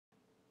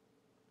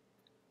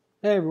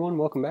Hey everyone,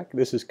 welcome back.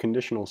 This is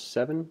Conditional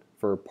 7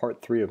 for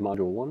part 3 of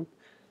Module 1.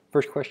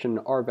 First question,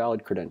 are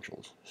valid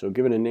credentials? So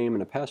given a name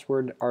and a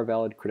password, are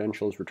valid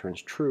credentials returns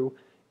true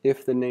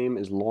if the name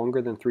is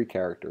longer than 3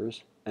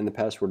 characters and the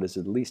password is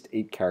at least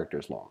 8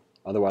 characters long.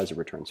 Otherwise it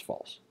returns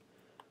false.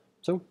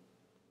 So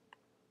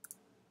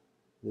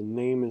the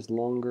name is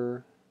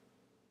longer.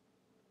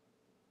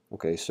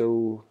 Okay,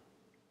 so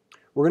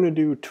we're going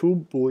to do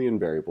 2 Boolean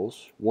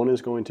variables. One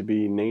is going to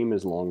be name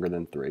is longer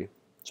than 3.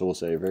 So we'll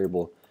say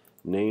variable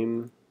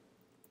name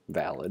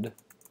valid,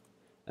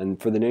 and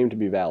for the name to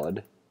be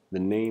valid, the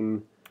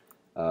name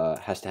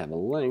has to have a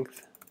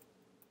length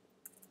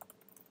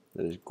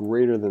that is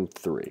greater than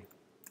 3.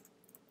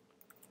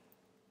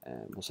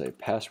 And we'll say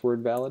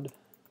password valid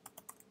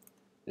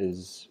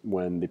is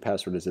when the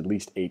password is at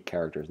least 8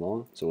 characters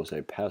long. So we'll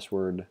say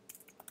password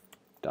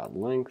dot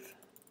length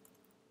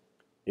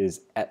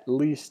is at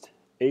least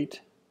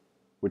 8,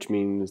 which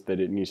means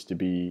that it needs to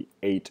be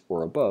 8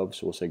 or above.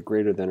 So we'll say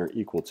greater than or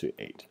equal to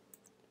 8.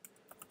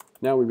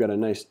 Now we've got a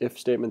nice if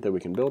statement that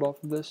we can build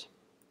off of this.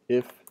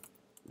 If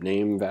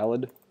name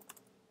valid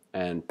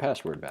and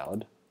password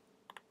valid,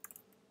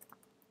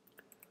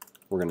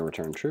 we're going to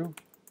return true.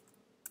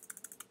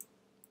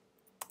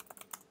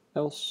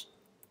 Else,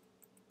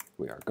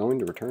 we are going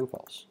to return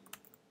false.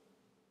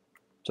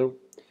 So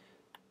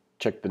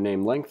check the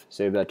name length,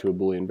 save that to a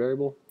Boolean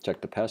variable.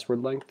 Check the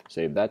password length,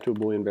 save that to a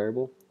Boolean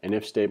variable. An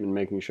if statement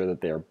making sure that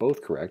they are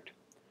both correct,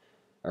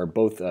 are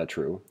both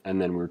true,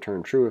 and then we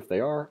return true if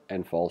they are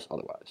and false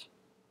otherwise.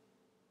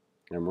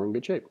 And we're in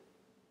good shape.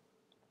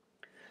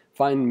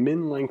 Find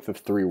min length of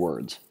 3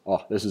 words.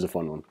 Oh, this is a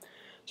fun one.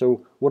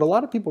 So what a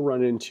lot of people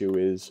run into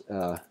is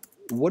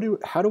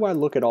how do I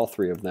look at all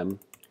 3 of them,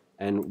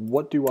 and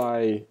what do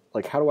I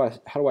like? How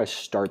do I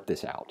start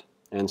this out?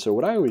 And so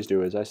what I always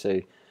do is I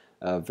say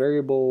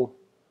variable.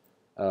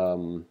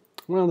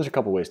 Well, there's a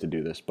couple ways to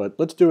do this, but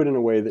let's do it in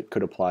a way that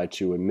could apply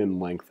to a min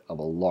length of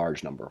a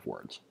large number of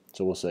words.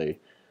 So we'll say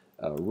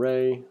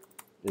array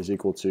is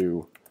equal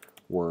to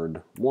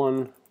word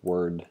 1,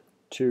 word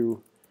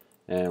 2,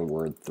 and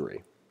word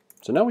 3.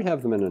 So now we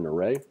have them in an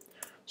array,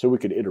 so we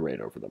could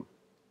iterate over them.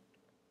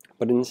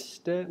 But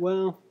instead,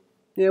 well,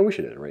 yeah, we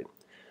should iterate.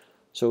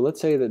 So let's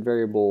say that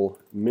variable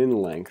min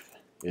length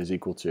is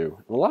equal to,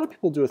 and a lot of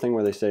people do a thing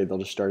where they say they'll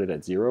just start it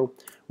at 0.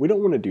 We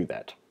don't want to do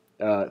that.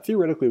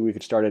 Theoretically, we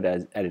could start it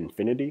at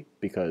infinity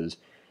because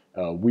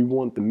we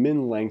want the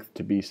min length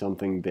to be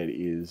something that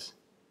is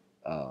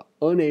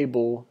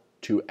unable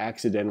to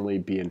accidentally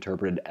be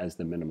interpreted as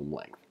the minimum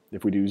length.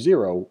 If we do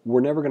 0,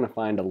 we're never going to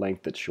find a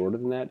length that's shorter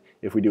than that.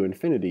 If we do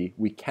infinity,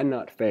 we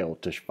cannot fail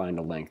to find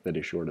a length that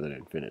is shorter than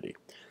infinity.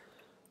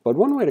 But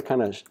one way to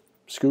kind of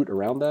scoot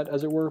around that,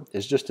 as it were,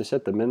 is just to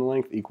set the min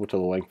length equal to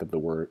the length of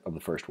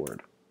the first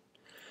word.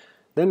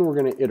 Then we're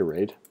going to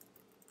iterate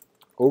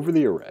over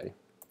the array,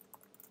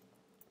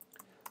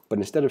 but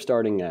instead of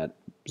starting at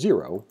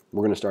 0,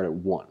 we're going to start at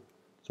 1.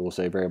 So we'll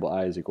say variable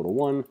I is equal to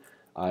 1,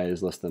 I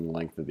is less than the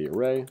length of the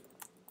array,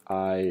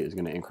 I is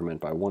going to increment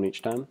by 1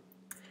 each time.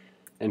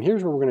 And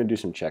here's where we're going to do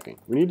some checking.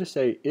 We need to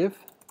say if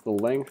the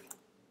length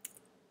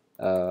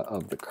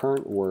of the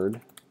current word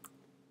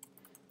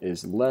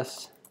is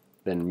less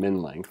than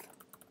min length,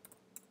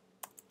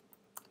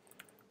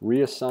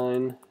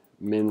 reassign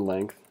min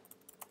length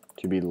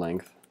to be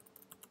length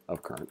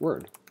of current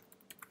word.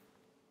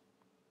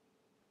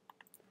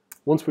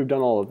 Once we've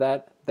done all of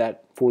that,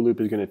 that for loop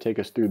is going to take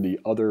us through the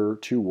other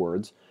 2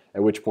 words,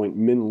 at which point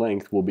min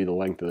length will be the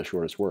length of the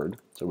shortest word,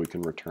 so we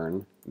can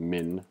return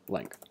min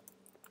length.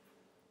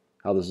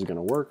 How this is going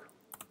to work,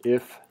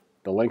 if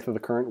the length of the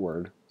current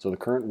word, so the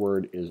current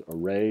word is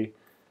array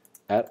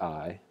at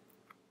I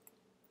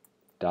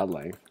dot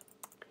length,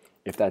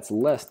 if that's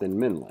less than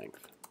min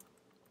length,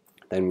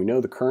 then we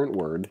know the current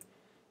word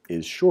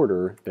is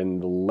shorter than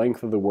the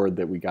length of the word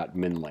that we got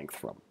min length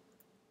from.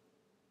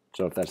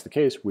 So if that's the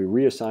case, we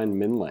reassign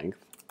min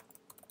length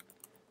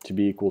to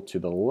be equal to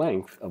the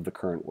length of the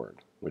current word,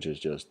 which is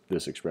just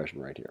this expression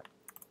right here.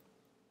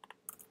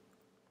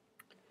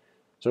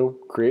 So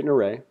create an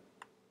array,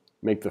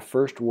 make the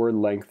first word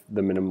length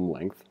the minimum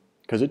length,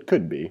 because it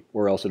could be,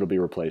 or else it'll be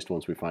replaced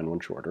once we find one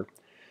shorter.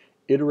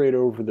 Iterate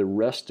over the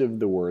rest of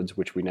the words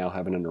which we now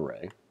have in an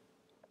array.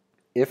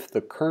 If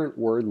the current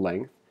word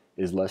length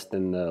is less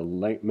than the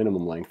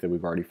minimum length that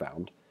we've already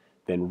found,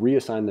 then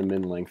reassign the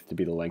min length to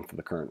be the length of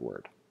the current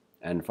word.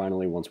 And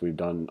finally, once we've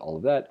done all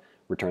of that,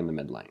 return the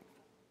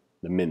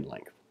min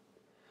length.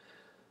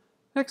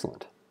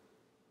 Excellent.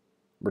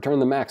 Return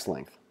the max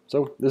length.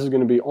 So this is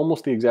going to be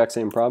almost the exact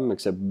same problem,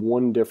 except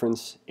one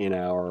difference in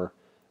our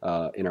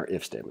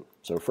if statement.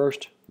 So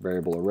first,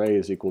 variable array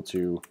is equal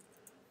to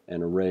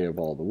an array of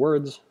all the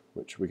words,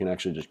 which we can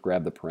actually just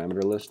grab the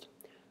parameter list.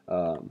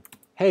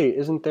 Hey,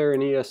 isn't there an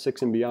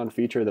ES6 and beyond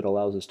feature that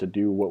allows us to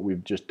do what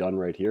we've just done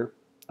right here?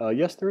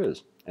 Yes, there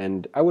is.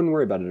 And I wouldn't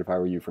worry about it if I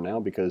were you for now,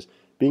 because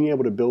being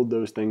able to build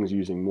those things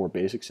using more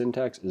basic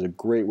syntax is a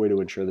great way to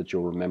ensure that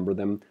you'll remember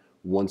them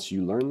once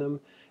you learn them,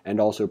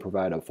 and also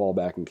provide a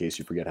fallback in case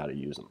you forget how to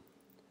use them.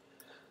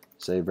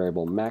 Say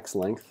variable max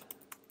length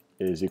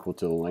is equal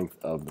to the length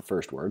of the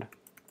first word.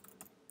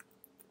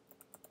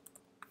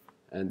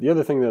 And the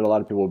other thing that a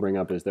lot of people will bring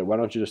up is that why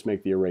don't you just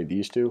make the array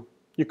these two?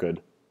 You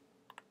could.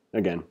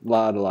 Again, a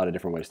lot of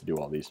different ways to do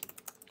all these.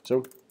 So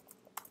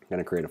I'm going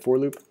to create a for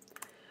loop.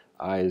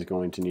 I is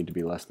going to need to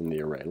be less than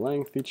the array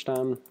length each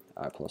time,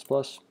 I++.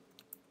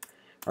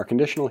 Our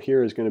conditional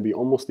here is going to be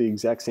almost the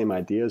exact same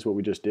idea as what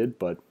we just did,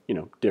 but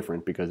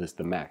different because it's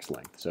the max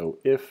length. So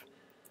if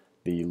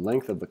the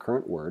length of the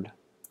current word,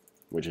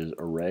 which is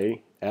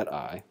array at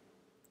I,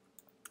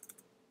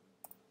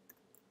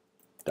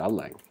 dot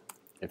length,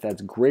 if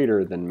that's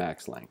greater than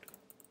max length,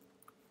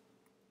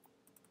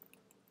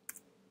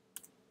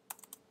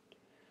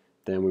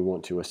 then we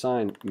want to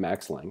assign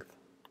max length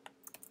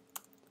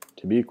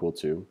to be equal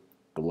to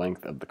the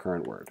length of the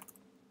current word.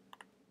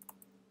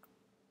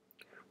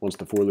 Once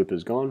the for loop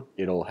is gone,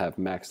 it'll have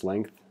max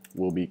length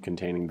will be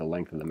containing the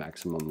length of the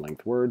maximum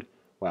length word.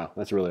 Wow,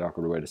 that's a really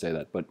awkward way to say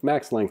that, but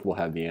max length will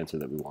have the answer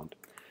that we want.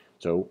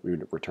 So we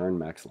would return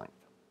max length.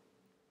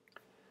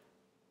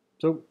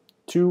 So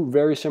two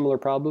very similar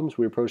problems.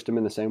 We approached them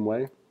in the same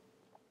way.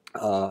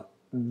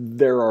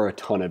 There are a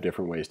ton of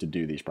different ways to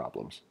do these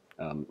problems.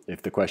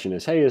 If the question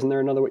is, hey, isn't there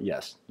another way?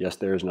 Yes,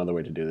 there is another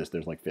way to do this.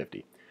 There's like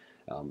 50.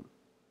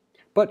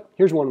 But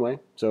here's one way,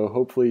 so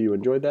hopefully you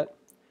enjoyed that.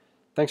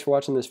 Thanks for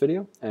watching this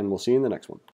video, and we'll see you in the next one.